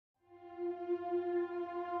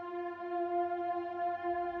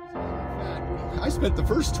I spent the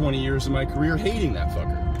first 20 years of my career hating that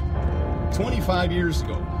fucker. 25 years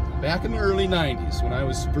ago, back in the early 90s, when I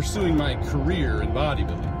was pursuing my career in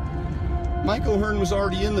bodybuilding, Mike O'Hearn was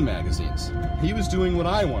already in the magazines. He was doing what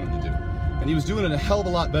I wanted to do, and he was doing it a hell of a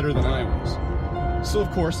lot better than I was. So of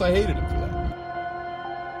course I hated him for that.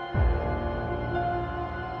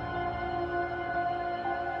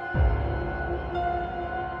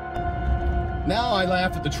 Now I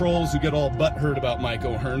laugh at the trolls who get all butthurt about Mike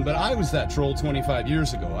O'Hearn, but I was that troll 25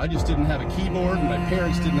 years ago. I just didn't have a keyboard and my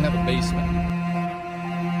parents didn't have a basement.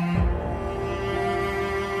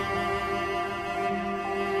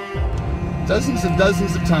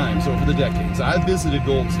 Dozens of times over the decades, I've visited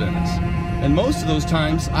Gold's Venice, and most of those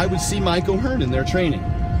times I would see Mike O'Hearn in their training,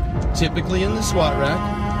 typically in the squat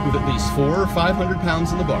rack with at least 400 or 500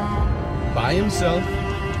 pounds in the bar, by himself,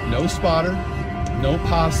 no spotter, no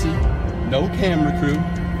posse, no camera crew,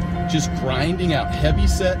 just grinding out heavy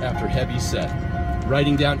set after heavy set,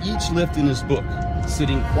 writing down each lift in his book,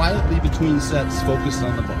 sitting quietly between sets focused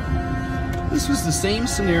on the bar. This was the same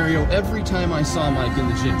scenario every time I saw Mike in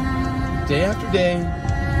the gym. Day after day,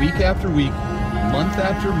 week after week, month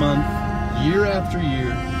after month, year after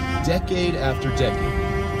year, decade after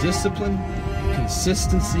decade. Discipline,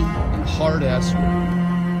 consistency, and hard-ass work.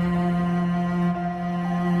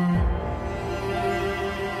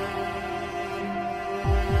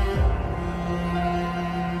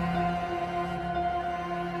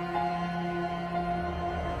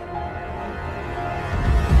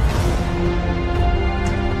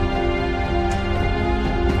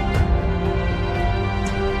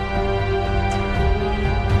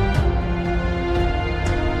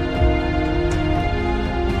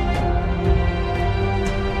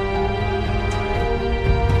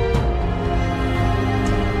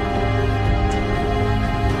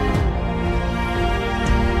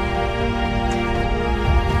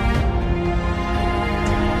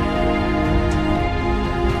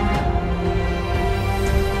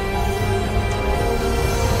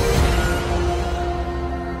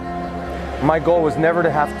 My goal was never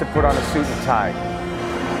to have to put on a suit and tie,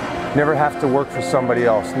 never have to work for somebody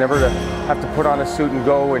else, never to have to put on a suit and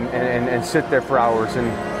go and sit there for hours.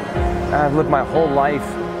 And I've lived my whole life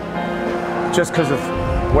just because of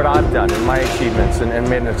what I've done and my achievements and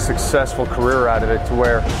made a successful career out of it, to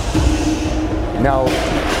where now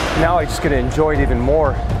I just get to enjoy it even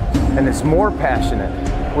more, and it's more passionate.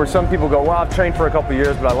 Where some people go, well, I've trained for a couple of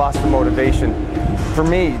years, but I lost the motivation. For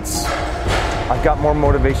me, I've got more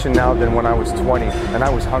motivation now than when I was 20, and I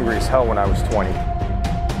was hungry as hell when I was 20.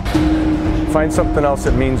 Find something else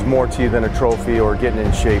that means more to you than a trophy or getting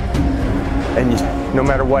in shape. And no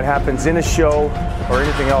matter what happens in a show or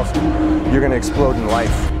anything else, you're going to explode in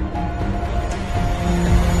life.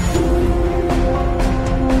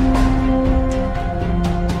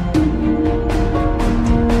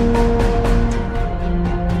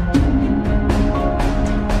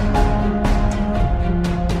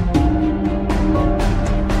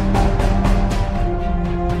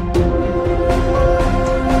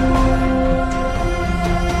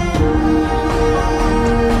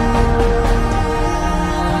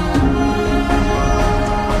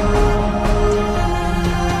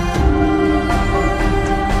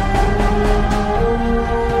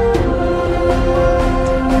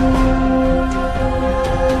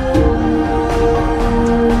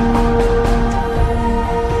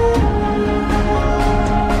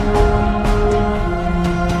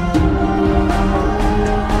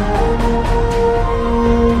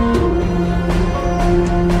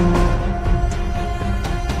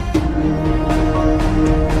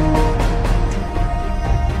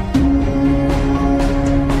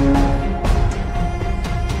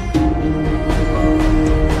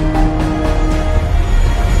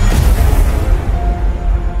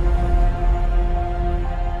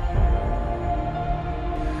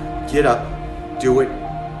 Get up, do it,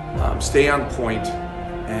 stay on point,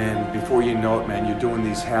 and before you know it, man, you're doing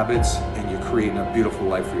these habits and you're creating a beautiful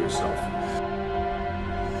life for yourself.